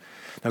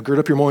 Now gird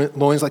up your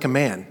loins like a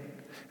man,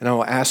 and I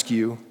will ask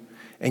you,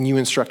 and you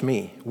instruct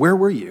me. Where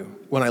were you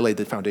when I laid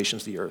the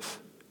foundations of the earth?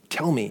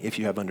 Tell me if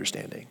you have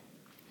understanding.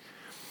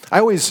 I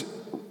always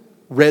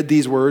read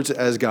these words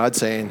as God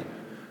saying,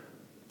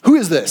 who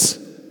is this?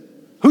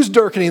 Who's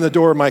darkening the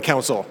door of my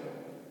counsel?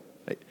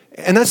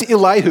 And that's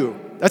Elihu.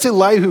 That's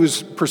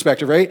Elihu's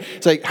perspective, right?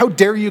 It's like, how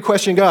dare you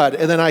question God?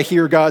 And then I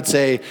hear God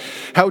say,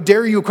 how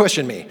dare you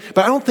question me?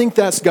 But I don't think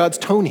that's God's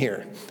tone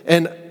here.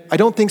 And I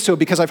don't think so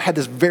because I've had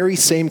this very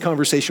same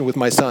conversation with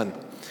my son.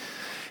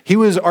 He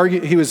was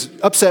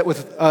upset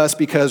with us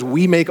because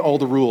we make all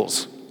the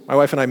rules. My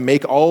wife and I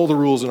make all the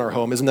rules in our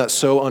home. Isn't that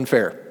so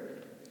unfair?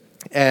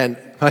 And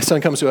my son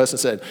comes to us and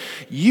said,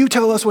 you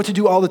tell us what to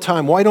do all the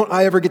time. Why don't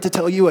I ever get to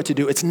tell you what to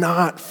do? It's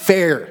not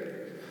fair.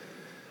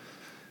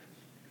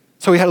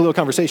 So we had a little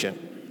conversation.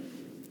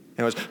 And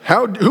it was,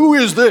 who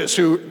is this?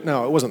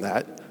 No, it wasn't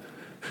that.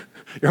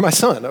 You're my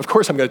son. Of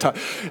course I'm going to talk.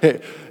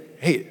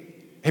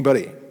 Hey,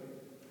 buddy.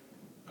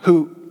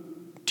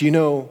 Do you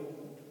know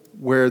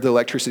where the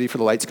electricity for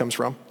the lights comes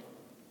from?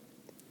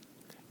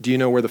 Do you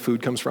know where the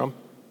food comes from?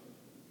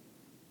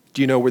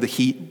 Do you know where the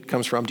heat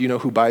comes from? Do you know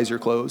who buys your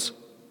clothes?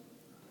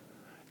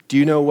 Do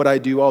you know what I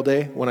do all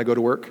day when I go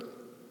to work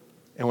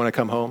and when I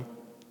come home?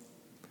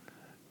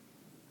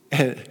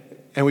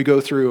 And we go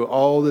through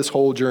all this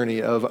whole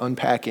journey of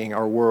unpacking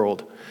our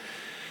world.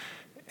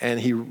 And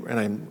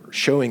I'm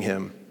showing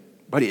him,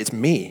 buddy, it's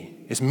me.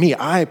 It's me.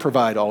 I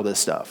provide all this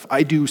stuff.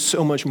 I do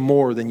so much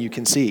more than you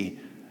can see.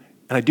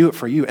 And I do it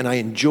for you, and I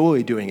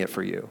enjoy doing it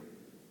for you.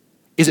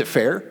 Is it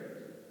fair?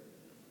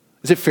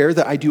 Is it fair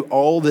that I do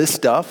all this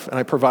stuff and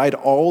I provide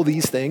all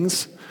these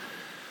things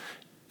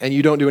and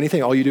you don't do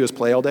anything? All you do is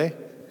play all day?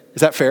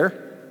 Is that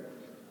fair?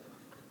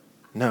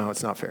 No,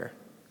 it's not fair.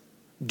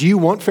 Do you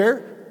want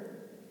fair?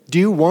 Do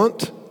you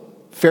want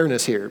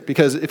fairness here?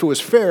 Because if it was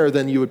fair,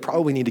 then you would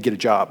probably need to get a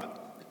job.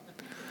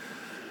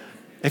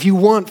 If you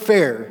want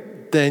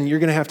fair, then you're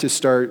going to have to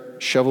start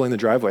shoveling the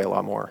driveway a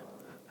lot more.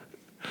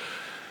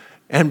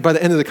 And by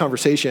the end of the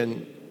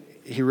conversation,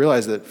 he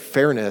realized that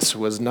fairness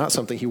was not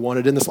something he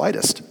wanted in the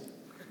slightest.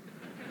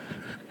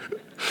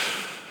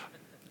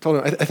 I told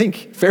him, I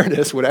think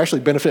fairness would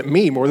actually benefit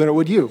me more than it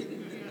would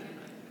you.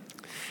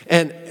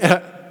 And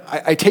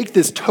I take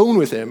this tone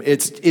with him.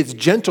 It's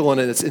gentle and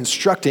it's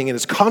instructing and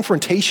it's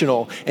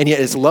confrontational and yet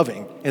it's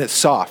loving and it's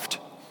soft.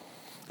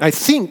 I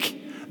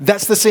think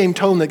that's the same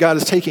tone that God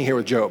is taking here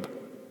with Job.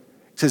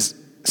 He says,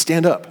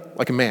 stand up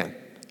like a man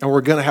and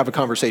we're going to have a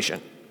conversation.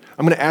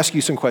 I'm going to ask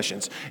you some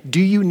questions.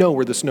 Do you know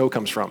where the snow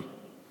comes from?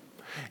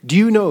 Do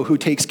you know who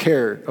takes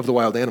care of the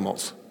wild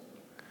animals?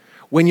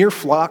 When your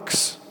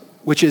flocks,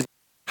 which is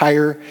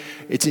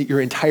it's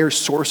your entire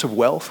source of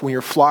wealth, when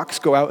your flocks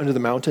go out into the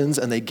mountains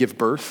and they give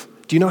birth,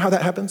 do you know how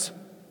that happens?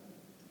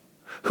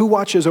 Who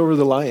watches over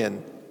the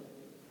lion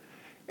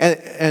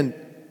and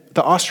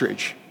the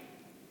ostrich?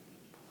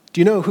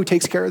 Do you know who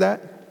takes care of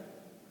that?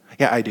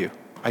 Yeah, I do.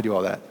 I do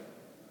all that.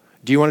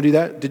 Do you want to do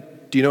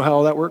that? Do you know how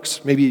all that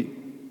works? Maybe,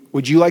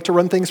 would you like to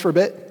run things for a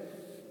bit?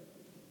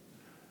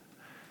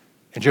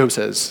 And Job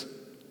says,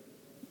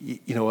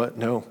 you know what?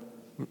 No,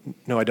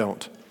 I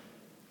don't.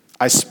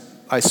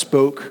 I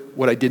spoke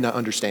what I did not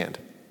understand.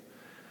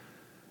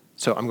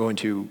 So I'm going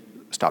to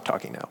stop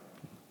talking now.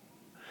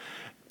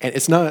 And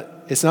it's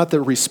not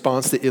the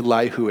response that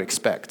Elihu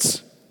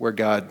expects, where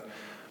God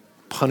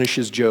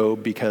punishes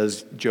Job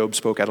because Job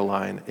spoke out of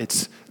line.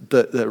 It's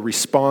the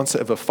response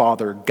of a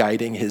father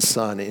guiding his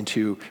son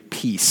into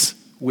peace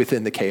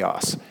within the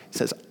chaos. He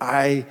says,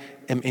 I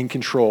am in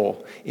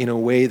control in a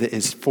way that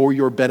is for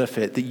your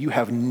benefit that you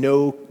have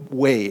no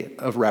way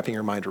of wrapping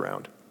your mind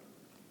around.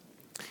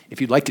 If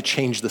you'd like to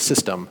change the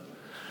system,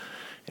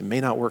 it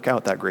may not work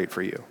out that great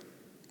for you.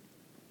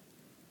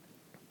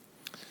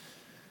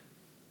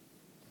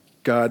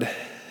 God,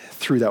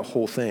 through that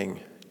whole thing,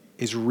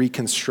 is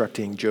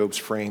reconstructing Job's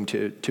frame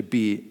to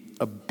be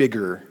a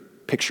bigger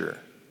picture.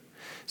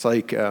 It's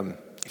like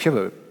if you have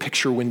a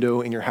picture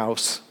window in your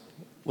house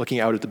looking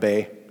out at the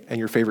bay and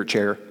your favorite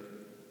chair,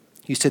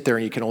 you sit there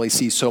and you can only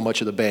see so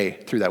much of the bay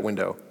through that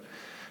window.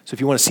 So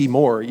if you want to see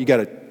more, you got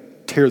to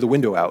tear the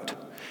window out.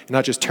 And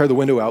not just tear the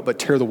window out, but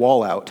tear the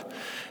wall out.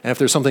 And if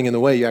there's something in the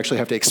way, you actually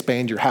have to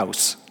expand your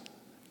house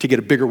to get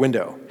a bigger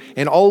window.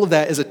 And all of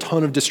that is a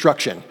ton of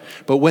destruction.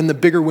 But when the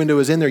bigger window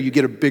is in there, you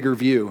get a bigger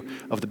view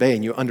of the bay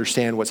and you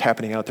understand what's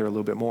happening out there a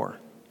little bit more.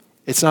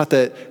 It's not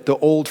that the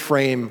old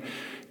frame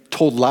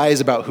told lies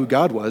about who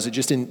God was. It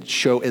just didn't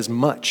show as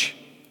much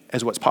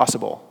as what's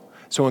possible.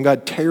 So when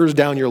God tears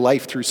down your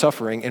life through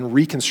suffering and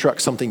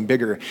reconstructs something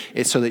bigger,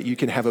 it's so that you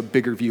can have a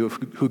bigger view of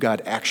who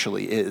God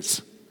actually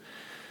is.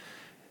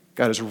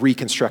 God is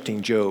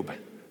reconstructing Job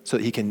so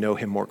that he can know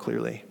him more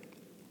clearly.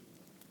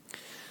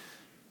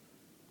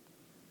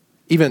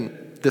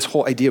 Even this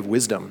whole idea of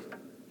wisdom.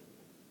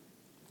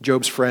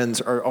 Job's friends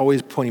are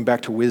always pointing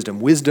back to wisdom.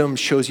 Wisdom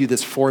shows you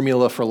this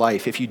formula for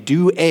life. If you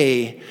do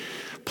A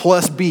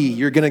plus B,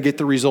 you're going to get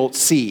the result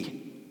C.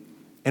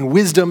 And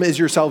wisdom is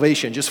your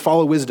salvation. Just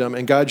follow wisdom.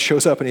 And God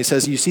shows up and he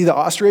says, you see the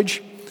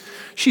ostrich?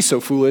 She's so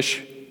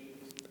foolish.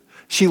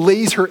 She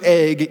lays her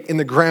egg in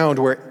the ground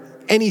where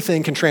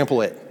anything can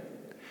trample it.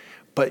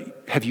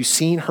 But have you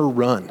seen her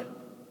run?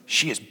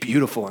 She is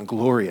beautiful and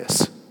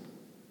glorious.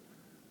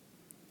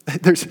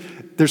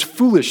 There's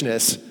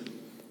foolishness,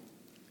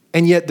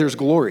 and yet there's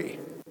glory.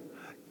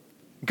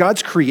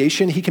 God's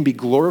creation, he can be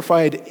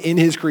glorified in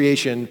his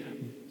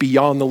creation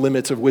beyond the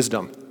limits of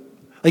wisdom.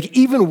 Like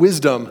even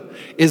wisdom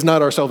is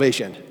not our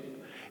salvation.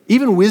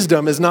 Even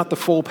wisdom is not the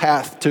full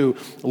path to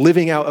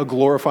living out a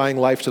glorifying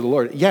life to the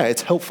Lord. Yeah,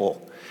 it's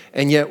helpful.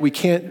 And yet we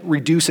can't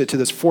reduce it to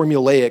this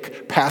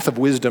formulaic path of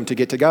wisdom to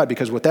get to God,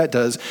 because what that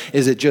does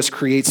is it just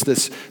creates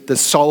this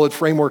solid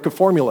framework of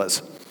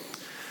formulas.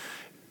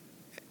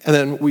 And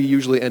then we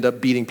usually end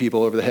up beating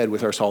people over the head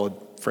with our solid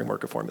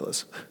framework of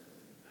formulas.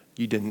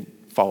 You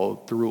didn't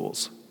follow the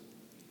rules.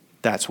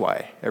 That's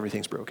why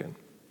everything's broken.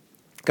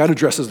 God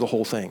addresses the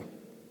whole thing.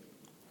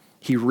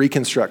 He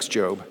reconstructs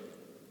Job.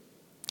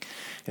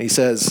 And he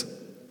says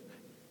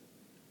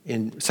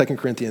in 2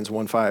 Corinthians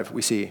 1:5,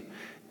 we see,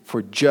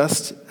 "For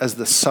just as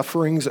the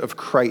sufferings of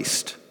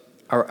Christ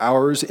are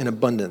ours in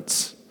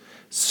abundance,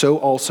 so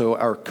also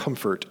our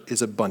comfort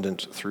is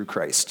abundant through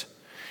Christ."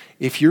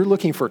 If you're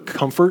looking for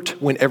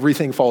comfort when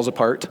everything falls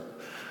apart,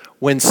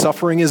 when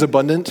suffering is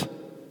abundant,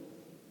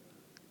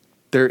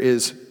 there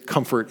is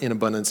comfort in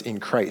abundance in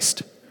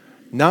Christ.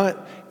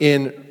 Not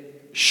in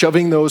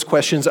shoving those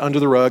questions under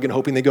the rug and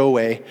hoping they go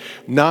away,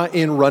 not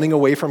in running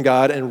away from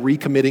God and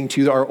recommitting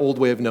to our old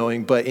way of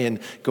knowing, but in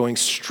going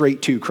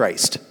straight to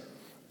Christ.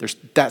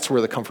 That's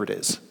where the comfort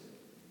is.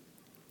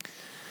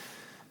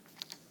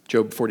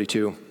 Job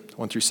 42,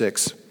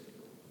 1-6.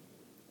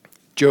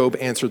 Job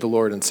answered the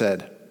Lord and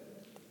said,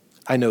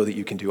 "I know that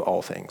you can do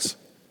all things,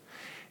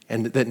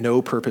 and that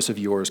no purpose of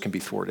yours can be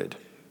thwarted.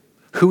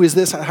 Who is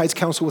this that hides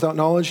counsel without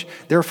knowledge?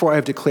 Therefore I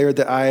have declared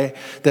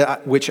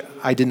that which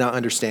I did not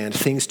understand,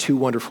 things too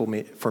wonderful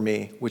for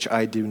me, which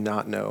I do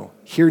not know.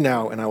 Hear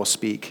now, and I will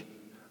speak.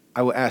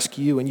 I will ask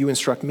you, and you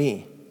instruct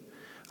me.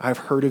 I have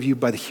heard of you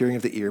by the hearing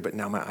of the ear, but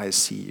now my eyes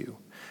see you.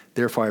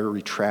 Therefore I will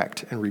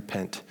retract and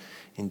repent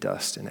in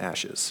dust and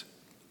ashes."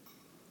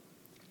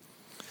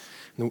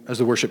 As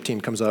the worship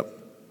team comes up,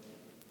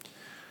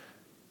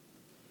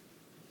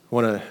 I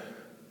want to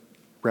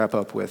wrap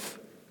up with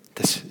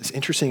this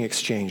interesting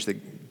exchange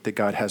that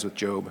God has with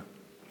Job.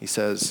 He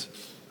says,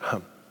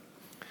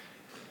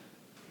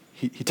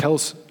 he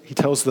tells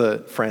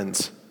the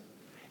friends,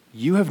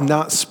 "You have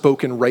not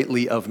spoken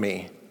rightly of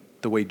me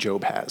the way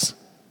Job has."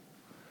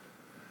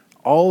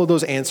 All of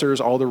those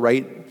answers, all the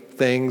right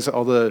things,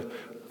 all the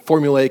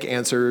formulaic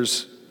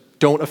answers,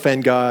 don't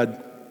offend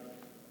God.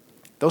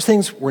 Those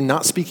things were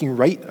not speaking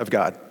right of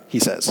God, he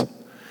says.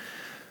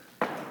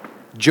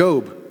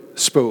 Job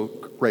spoke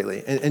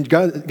rightly. And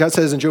God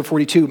says in Job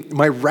 42,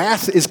 "My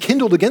wrath is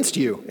kindled against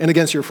you and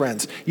against your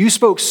friends. You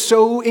spoke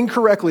so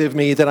incorrectly of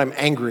me that I'm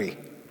angry."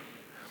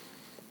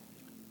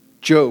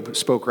 Job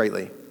spoke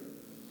rightly.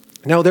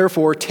 "Now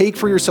therefore, take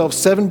for yourselves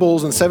 7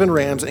 bulls and 7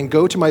 rams and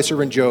go to my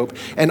servant Job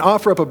and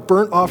offer up a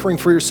burnt offering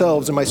for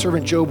yourselves, and my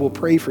servant Job will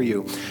pray for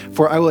you.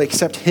 For I will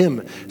accept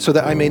him so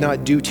that I may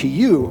not do to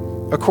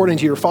you according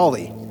to your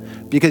folly,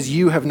 because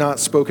you have not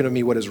spoken of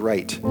me what is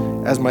right,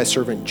 as my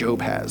servant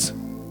Job has."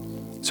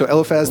 So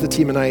Eliphaz the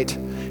Temanite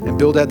and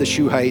Bildad the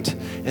Shuhite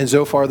and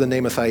Zophar the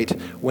Naamathite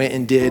went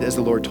and did as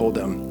the Lord told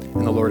them,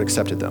 and the Lord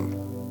accepted them.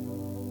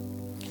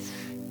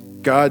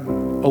 God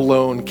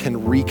alone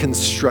can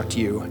reconstruct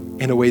you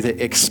in a way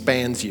that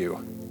expands you,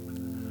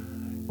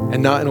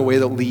 and not in a way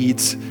that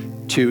leads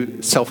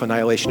to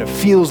self-annihilation. It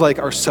feels like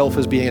our self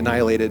is being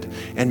annihilated,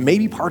 and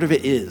maybe part of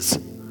it is.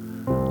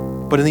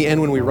 But in the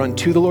end, when we run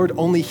to the Lord,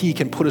 only he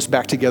can put us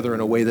back together in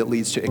a way that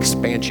leads to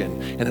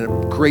expansion and a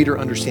greater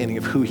understanding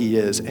of who he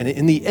is. And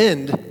in the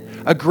end,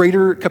 a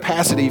greater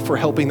capacity for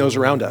helping those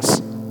around us.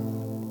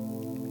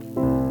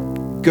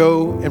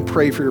 Go and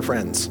pray for your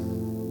friends.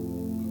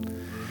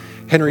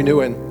 Henry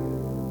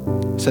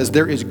Nouwen says,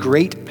 "There is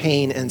great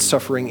pain and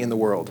suffering in the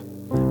world,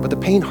 but the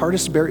pain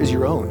hardest to bear is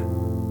your own.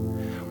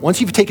 Once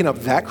you've taken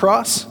up that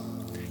cross,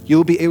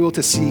 you'll be able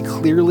to see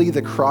clearly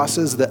the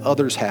crosses that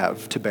others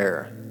have to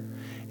bear.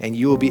 And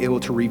you will be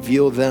able to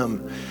reveal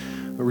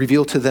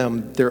to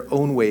them their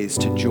own ways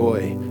to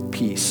joy,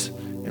 peace,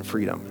 and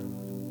freedom."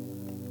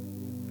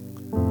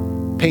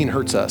 Pain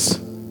hurts us,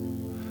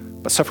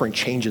 but suffering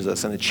changes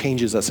us, and it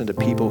changes us into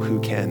people who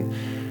can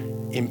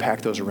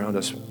impact those around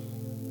us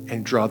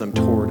and draw them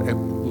toward a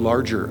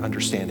larger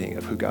understanding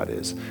of who God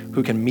is,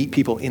 who can meet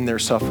people in their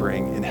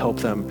suffering and help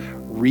them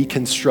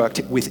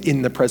reconstruct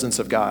within the presence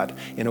of God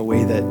in a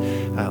way that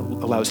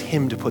allows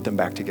him to put them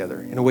back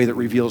together, in a way that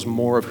reveals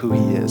more of who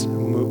he is,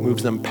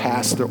 moves them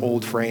past their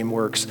old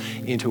frameworks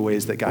into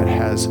ways that God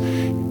has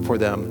for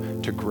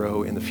them to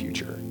grow in the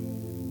future.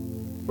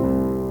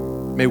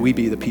 May we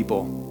be the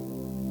people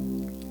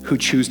who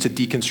choose to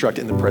deconstruct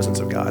in the presence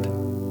of God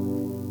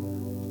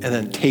and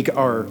then take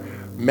our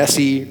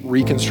messy,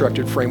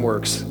 reconstructed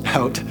frameworks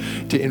out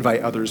to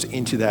invite others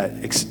into that,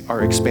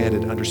 our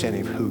expanded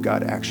understanding of who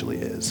God actually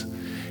is.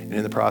 And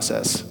in the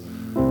process,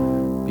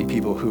 be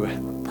people who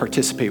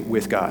participate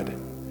with God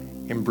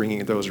in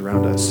bringing those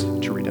around us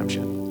to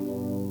redemption.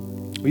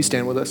 Will you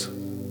stand with us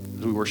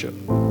as we worship?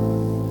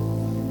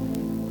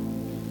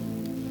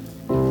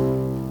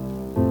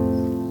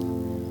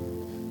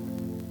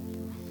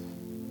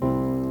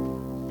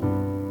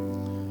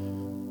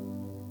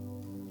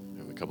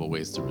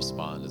 Ways to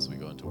respond as we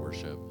go into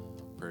worship.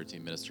 Prayer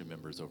team ministry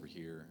members over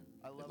here.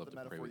 I love the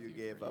metaphor you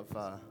gave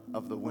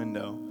of the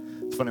window.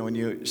 It's funny, when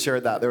you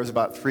shared that, there was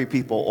about 3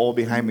 people all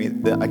behind me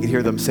that I could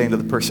hear them saying to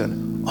the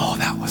person, "Oh,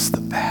 that was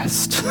the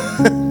best."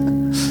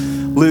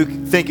 Luke,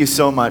 thank you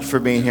so much for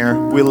being here.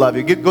 We love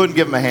you. Go ahead and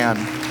give him a hand.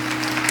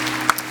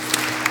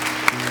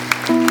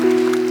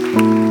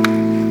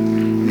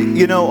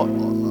 You know,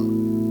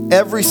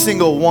 every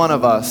single one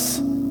of us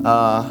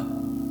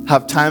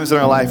have times in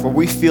our life where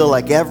we feel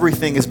like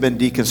everything has been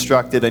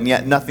deconstructed and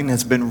yet nothing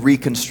has been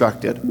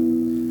reconstructed.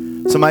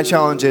 So my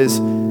challenge is,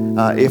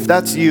 if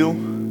that's you,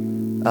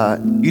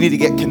 you need to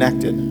get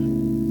connected.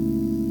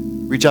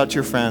 Reach out to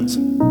your friends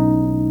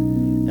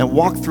and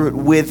walk through it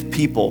with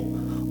people.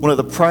 One of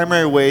the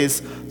primary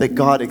ways that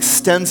God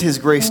extends his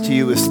grace to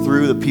you is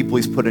through the people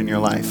he's put in your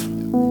life.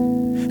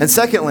 And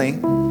secondly,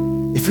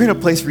 if you're in a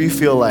place where you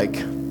feel like,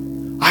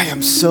 I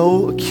am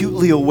so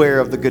acutely aware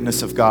of the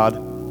goodness of God,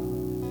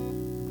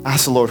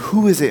 ask the Lord,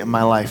 who is it in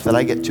my life that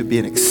I get to be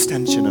an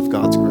extension of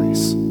God's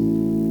grace?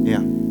 Yeah.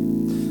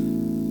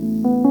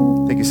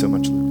 Thank you so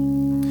much,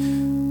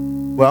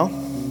 Luke. Well,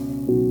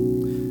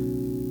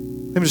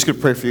 I'm just going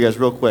to pray for you guys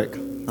real quick.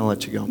 I'll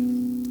let you go.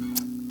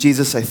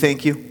 Jesus, I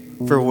thank you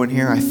for everyone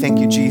here. I thank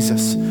you,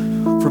 Jesus,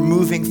 for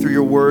moving through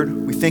your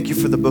word. We thank you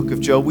for the book of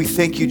Job. We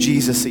thank you,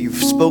 Jesus, that you've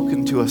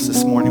spoken to us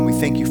this morning. We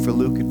thank you for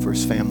Luke and for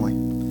his family.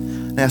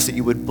 And I ask that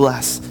you would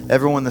bless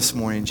everyone this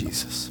morning,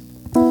 Jesus.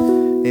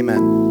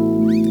 Amen.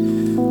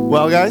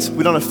 Well, guys,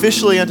 we don't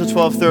officially end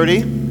until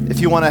 12:30.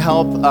 If you want to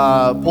help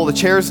pull the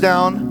chairs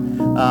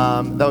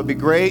down, that would be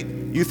great.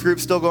 Youth group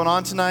still going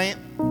on tonight.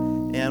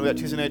 And we got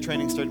Tuesday night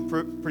training starting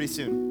pretty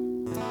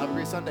soon. Have a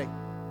great Sunday.